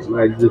wristwatch to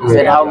him. He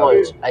said how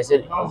much? I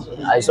said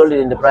I sold it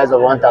in the price of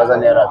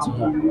 1,000 naira to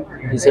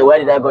him. He said, where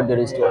did I get the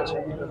wristwatch?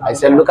 I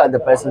said, look at the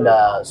person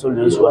that sold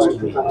the wristwatch to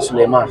me,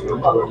 Suleiman.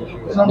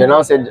 They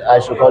now said I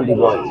should call the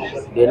boy.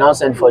 They now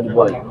sent for the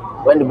boy.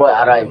 When the boy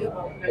arrived,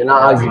 they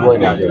now asked the boy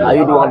that, are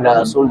you the one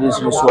that sold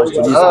this wristwatch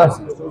to this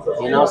person?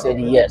 He now said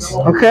yes.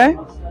 Okay.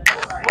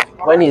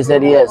 When he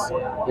said yes,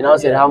 he now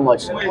said how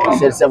much? He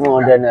said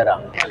 700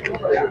 naira.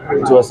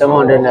 It was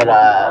 700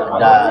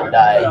 naira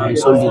that he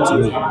sold it to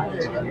me.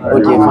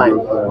 Okay,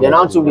 fine. They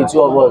now took the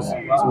two of us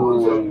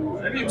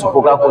to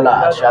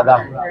Coca-Cola at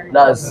Shagam.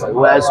 That's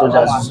where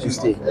soldiers used to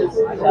stay.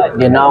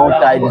 They now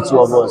tied the two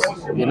of us.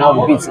 They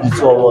now beat the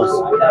two of us.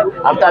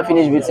 After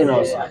finish beating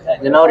us,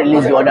 they now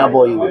released the other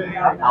boy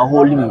and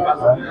hold me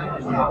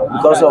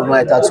because of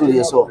my tattoo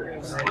they saw.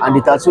 And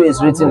the tattoo is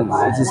written,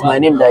 it is my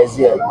name that is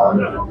here,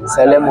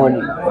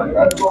 Ceremony,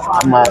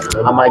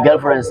 and my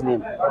girlfriend's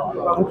name.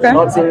 Okay.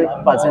 Nothing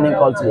pertaining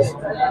cultists.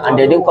 And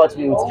they didn't cut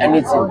me with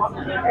anything.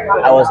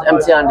 I was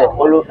empty-handed.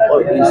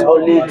 It's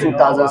only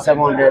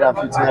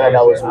 2,750 naira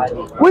that was with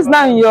me. Who is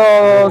now in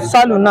your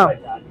salon now?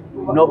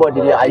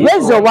 Nobody there.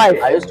 Where's your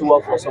wife? I used to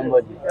work for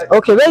somebody.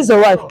 Okay, where's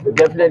your wife?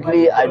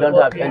 Definitely, I don't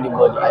have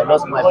anybody. I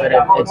lost my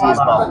parents 8 years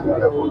back.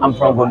 I'm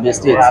from Gombe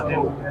State.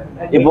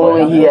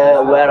 Even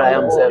here where I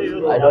am,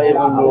 I don't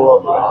even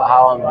know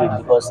how I'm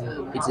doing because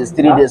it is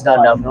 3 days now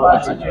that I've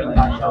not eaten.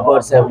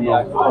 God save me.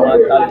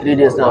 3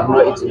 days now I've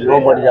not eaten.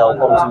 Nobody that will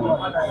come to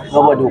me.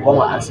 Nobody will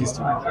come and assist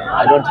me.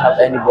 I don't have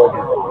anybody.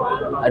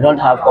 I don't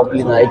have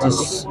complete. It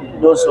is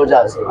those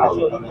soldiers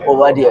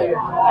over there.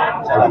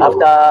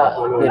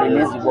 After they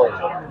released the boy,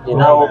 they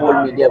now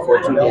hold me there for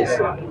 2 days.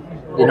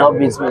 They now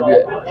beat me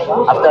there.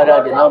 After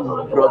that, they now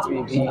brought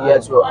me here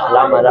to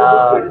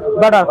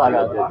Alamara.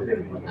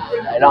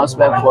 I now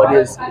spent 4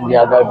 days in the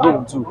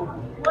Agadum too.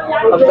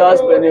 After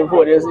spending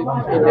 4 days in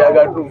the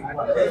Agadum,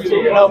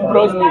 they now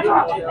brought me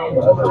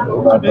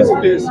to this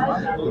place.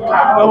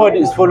 Nobody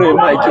is following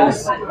my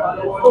case.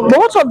 But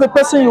what of the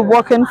person you're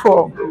working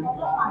for?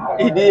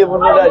 He didn't even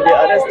know that they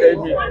arrested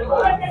me.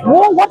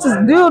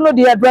 Do you know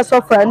the address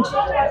of friend?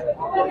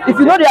 If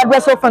you know the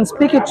address of friend,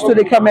 speak it to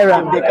the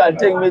camera. If they can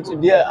take me to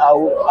there, I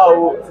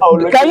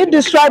will Can you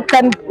describe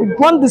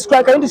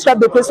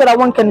the place so that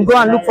one can go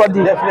and look for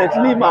the...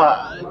 Definitely,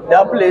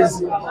 that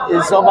place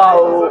is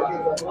somehow...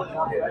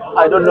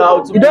 I don't know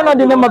how to... You don't know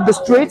the name of the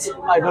street?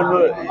 I don't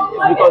know,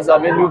 because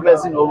I'm a new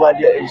person over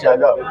there in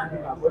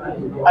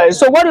Shagam.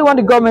 So what do you want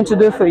the government to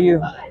do for you?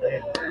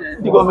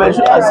 The government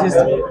should assist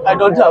me. I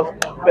don't have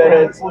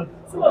parents.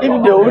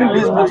 If they will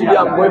release me today,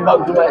 I'm going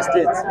back to my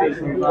state.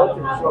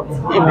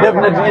 If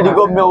definitely the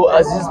government will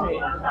assist me,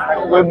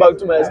 I'm going back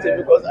to my state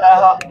because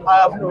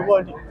I have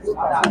nobody.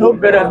 No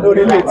parent, no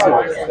relative.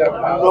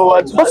 No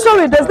one to... But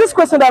sorry, there's this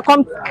question that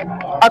comes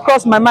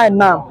across my mind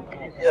now.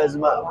 Yes,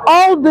 ma'am.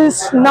 All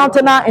these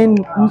Nantana in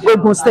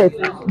Ogun State,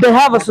 they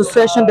have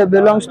association they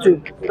belongs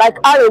to, like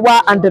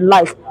Arewa and the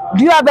likes.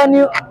 Do you have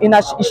any in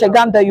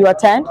Ishagam that you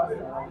attend?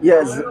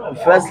 Yes,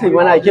 firstly,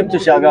 when I came to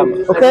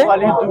Shagam, okay, I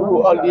normally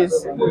do all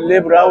this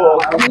labor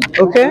work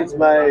okay, with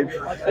my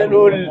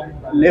fellow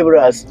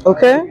laborers.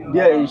 Okay.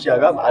 There in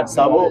Shagam at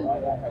Sabo,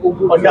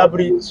 on that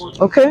bridge.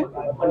 Okay.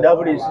 On that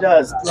bridge,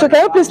 yes. So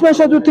can you please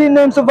mention 2-3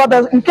 names of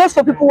others in case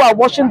for people who are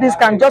watching this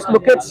can just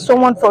locate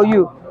someone for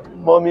you?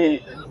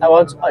 Mommy, I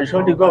want to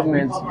assure the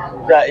government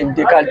that if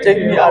they can take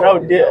me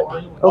around there,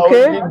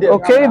 okay,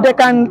 okay, if they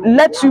can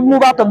let you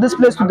move out of this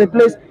place to the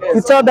place, yes,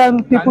 you tell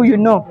them people you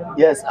know.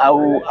 Yes, I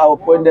will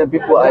point them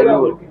people I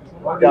know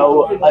that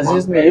will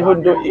assist me,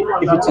 even though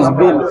if it is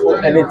bill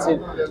for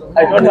anything.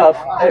 I don't have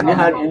any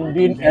hand in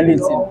doing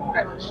anything.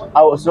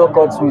 I was not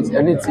caught with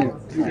anything.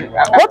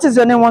 What is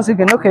your name once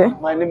again? Okay.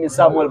 My name is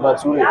Samuel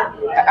Bature.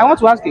 I want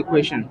to ask a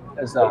question.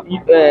 Yes, sir.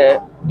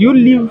 Do you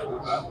live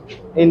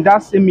in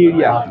that same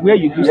area where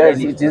you do? Yes,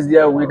 it is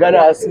there. We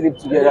gotta sleep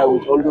together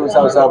with all those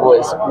Hausa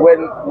boys.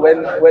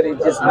 When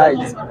it is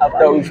night,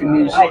 after we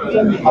finish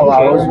our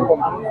house,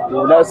 we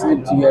will not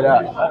sleep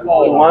together.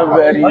 In one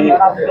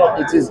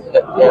it is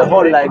a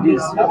hall like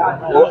this,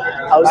 or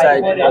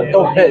outside, a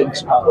top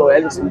edge, or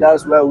anything.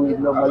 That's where we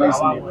normally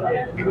sleep.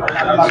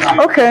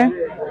 Okay.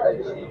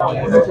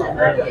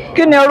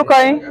 Kí ni orúkọ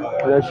yín?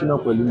 Adésínà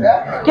pẹ̀lú mi.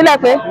 Kí lẹ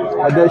pé?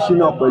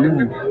 Adésínà pẹ̀lú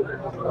mi.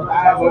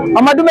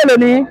 Ọmọ ọdún mélòó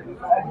ni yín?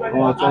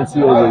 Ọmọ 20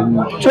 years old ni.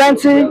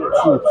 20?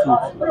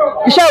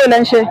 Iṣẹ́ wo lẹ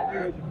ń ṣe?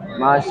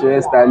 Máa ń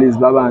ṣe stylist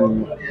bàbá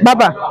mi.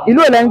 Bàbá, ìlú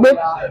wo lẹ ń gbé?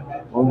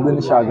 Mo ń gbé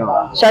ní Ṣàgàm.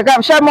 Ṣàgàm,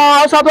 ṣé mọ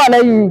Hausa tó wà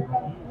lẹ́yìn yìí?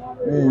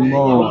 Mi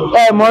mọ̀.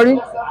 Ẹ mọ̀ rí?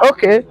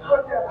 Okay.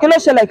 kí ló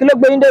ṣẹlẹ̀ kí ló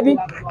gbé yín débí.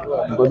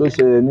 nǹkan tó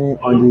ṣẹlẹ̀ ní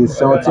on the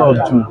 17th of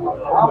June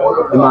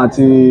èmi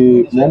àti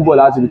mò ń bọ̀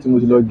láti ibi tí mo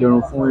ti lọ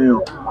gẹrun fún èèyàn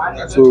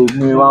so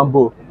mi wá ń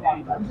bọ̀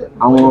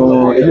àwọn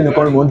èmi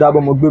nìkan ni mò ń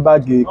dábọ̀ mo gbé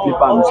báàgì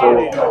clipper mi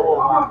sọ̀rọ̀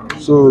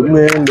so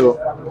mi ń lọ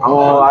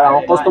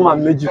àwọn customer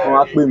méjì kan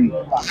wá pè mí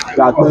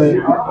gbà pé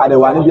a dẹ̀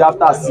wà níbi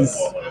after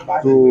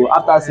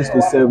 6 to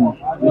 7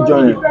 níjọ́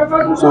yẹn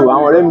so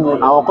àwọn ọ̀rẹ́ mi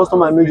àwọn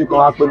customer méjì kan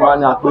wá pè mí wá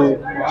ní àpé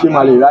ṣé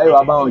màá lè ráyè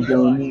wá báwọn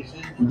gẹrun ní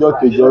ìjọ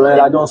kejì ọ̀rọ̀ yẹn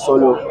la jọ ń sọ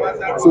lọ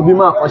so bí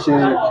màá kan ṣe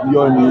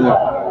yọ nìyẹn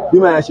bí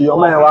màá yẹn ṣe yọ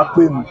máa yẹn wá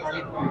pè mí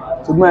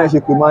so bí màá yẹn ṣe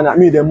pè máa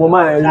mi ìdẹ̀ mọ́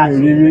máa yẹn rí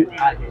mi rírí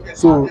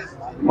so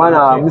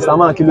máa Mr.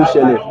 Man kí ló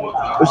ṣẹlẹ̀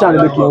ó ṣàní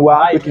pé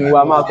kí n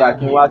wá máa kà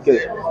kí n wá kẹ̀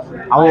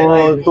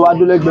àwọn tó wá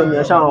dó lẹ́gbẹ̀ẹ́ mi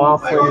ẹ̀ ṣáà wá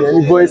fún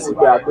ẹni voice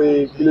pé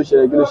kí ló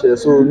ṣẹlẹ̀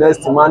so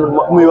next man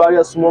mú ìwà rí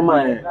súnmọ́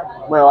máa yẹn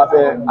wá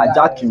fẹ́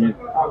àjákì mi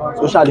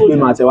so ṣáàdì pé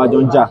màá tẹ̀wájọ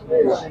ń jà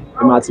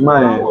èmi àti máa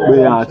yẹn pé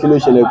kí ló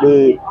ṣẹlẹ̀ pé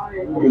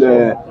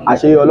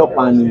àṣeyẹ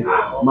ọlọ́pàá ni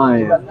máa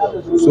yẹn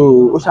so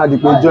ó ṣáàdì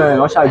pé jọ yẹn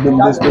wọ́n ṣàgbé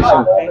mi dé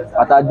station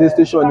bàtà dé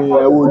station ní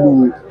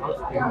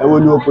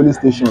Ẹwọ́lúwo police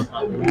station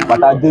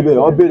bàtà débẹ̀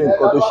wọ́n béèrè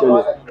nǹkan tó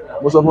ṣẹlẹ̀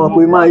mo sọ fún wọn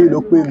pé máa yìí ló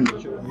pè mí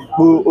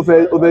pé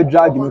ó fẹ́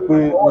drag mi pé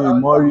mi ì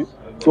mọ́ rí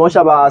tí wọ́n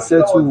ṣàbà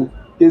settle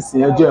kéèsì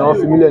yẹn jẹ́ wọ́n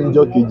fi mílẹ̀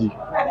níjọ́ kejì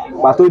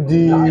pàtó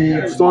di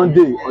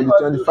Sunday on the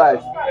 25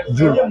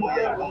 June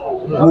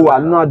mo wà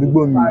nínú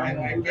àdúgbò mi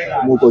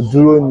mo kò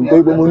dúró ni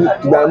torí pé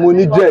mo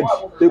ní dread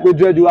torí pé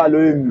dread wà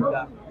lórí mi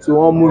so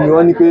wọ́n mú mi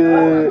wọ́n ní pé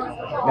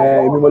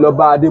èmi mo lọ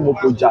bá adé mo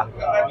kò jà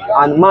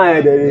and máa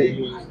yẹn dẹ̀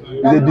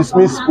they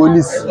dismiss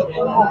police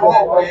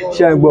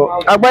ṣe ń gbọ́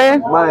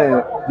máa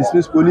yẹn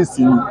dismiss police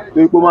ni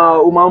torí pé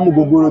ó máa ń mú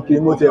gogoro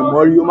kiri mo tẹ̀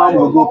mọ́ rí ó máa ń mú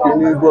gogoro kiri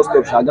ní bus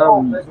stop Ṣàgámù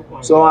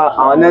so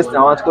àwọn next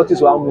àwọn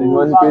anticotis wa mú mi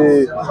wọ́n ní pé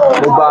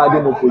mo bá adé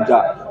mo kò jà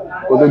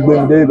kó tó gbé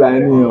mi dé ìgbà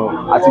yẹn nìyẹn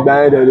àti ìgbà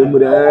yẹn dẹ̀ ló mo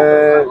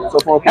dẹ̀ sọ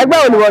fún ọkùnrin. ẹgbẹ́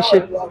olùwọ́ ṣe.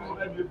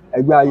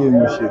 ẹgbẹ́ ayé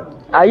mi ṣe.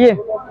 ayé.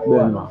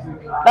 bẹ́ẹ̀ ni ma.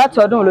 láti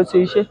ọdún wo ló ti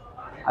ṣe.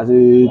 àti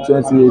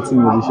 2018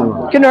 mo ti ṣe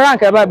wọn. kí ni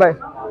ránkì ẹ báyìí.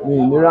 mi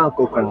ì ní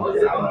ránkì kan.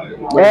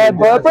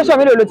 bọ̀ operation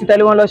mélòó ló ti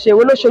tẹ̀lé wọn lọ ṣe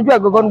wo ló ṣojú ẹ̀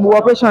gangan gbogbo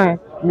operation yẹn.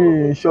 mi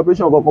ì ṣe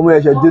operation kankan mo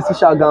ẹ̀ṣẹ̀ dé sí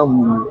Ṣàgámù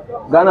ni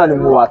Ghana ni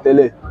mo wà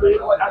tẹ́lẹ̀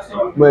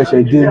mo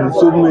ẹ̀ṣẹ̀ dé ni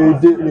so mi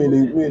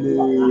lè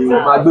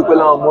máa gbé pẹ́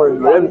láwọn ọmọ rẹ̀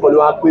ọ̀rẹ́ mi kan ló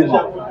wá pè mí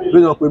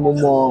lónìí náà pé mo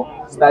mọ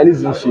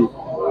stylist ń ṣe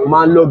mo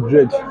máa ń lock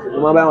dread mo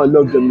máa ń bá wọn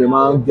lock dread mo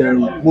máa ń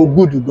gẹrun mo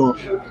gùdù gan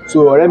so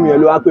ọ̀rẹ́ mi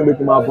yẹn ló wá pè mí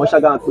kí n máa bọ́n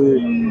Ṣàgámù pé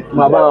kí n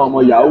máa bá àwọn ọmọ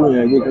Yahoo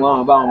yẹn gbé kí n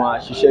máa bá wọn máa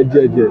ṣiṣẹ́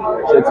díẹ̀díẹ̀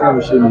iṣẹ́ tí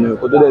mo ṣe nìyẹn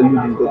kó tó dẹ̀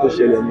lùdì nǹkan tó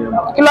ṣẹlẹ̀ nìyẹn.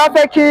 kí ló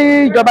fẹ́ kí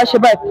ìjọba ṣe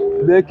báyìí.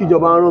 bẹ́ẹ̀ kí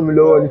ìjọba ràn mí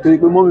lọ́wọ́ nítorí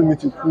pé mọ́mì mi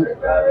ti kú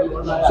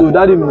so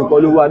dádì mi nìkan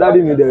ló wà dádì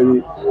mi dẹ̀ rè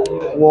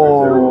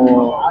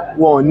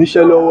wọn ò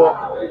níṣẹ́ lọ́wọ́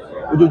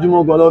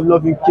ojoojúmọ́ gan lọ́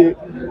fi ké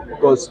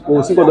kò sí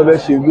nǹkan tó fẹ́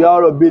ṣe bí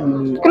ọ̀rọ̀ bẹ́ẹ̀lì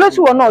ni. kí ló sì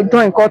wọ náà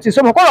join Curtis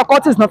ọmọ kọ́rọ̀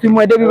Curtis náà fi mú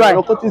ẹ débi báyìí.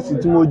 ọ̀rọ̀ Curtis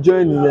tí mo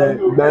join nìyẹn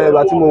ìgbà yẹn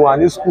ìgbà tí mo wà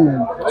ní school.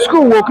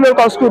 school wo kí ló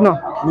kọ́ school náà.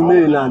 ní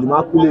Maryland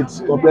Immaculate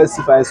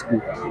Comprehensive High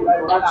School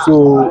so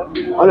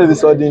all of a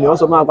sudden wọ́n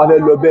sọ fún wa pé a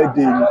fẹ́ lọ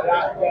birthday ni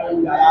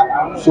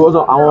so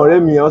àwọn ọ̀rẹ́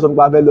mi yẹn wọ́n sọ fún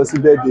wa pé a fẹ́ lọ sí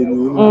birthday ni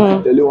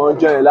tẹ̀lé wọn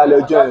join lálẹ́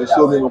ọjọ́ yẹn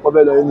so mi mọ̀ kọ́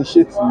fẹ́ lọ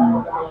initiate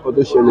nǹkan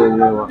tó ṣẹlẹ̀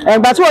yẹn wa.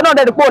 ẹ̀gbà tí wọn náà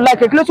dẹ̀ dípò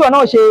láìpẹ́ kí ló tí wọn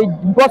náà ṣe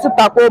bọ́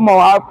síta kó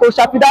mọ̀ kó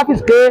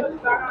ṣàfidáfìs pé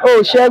o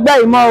ò ṣe ẹgbẹ́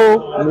yìí mọ́ o.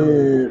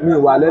 mi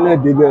wà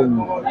lẹ́lẹ́dẹ́ bẹ́ẹ̀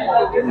ni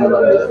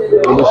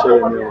ó ṣẹlẹ̀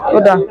yẹn. ó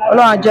dà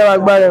Ọlọ́run á jẹ́ wa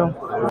gbára ẹ̀ o.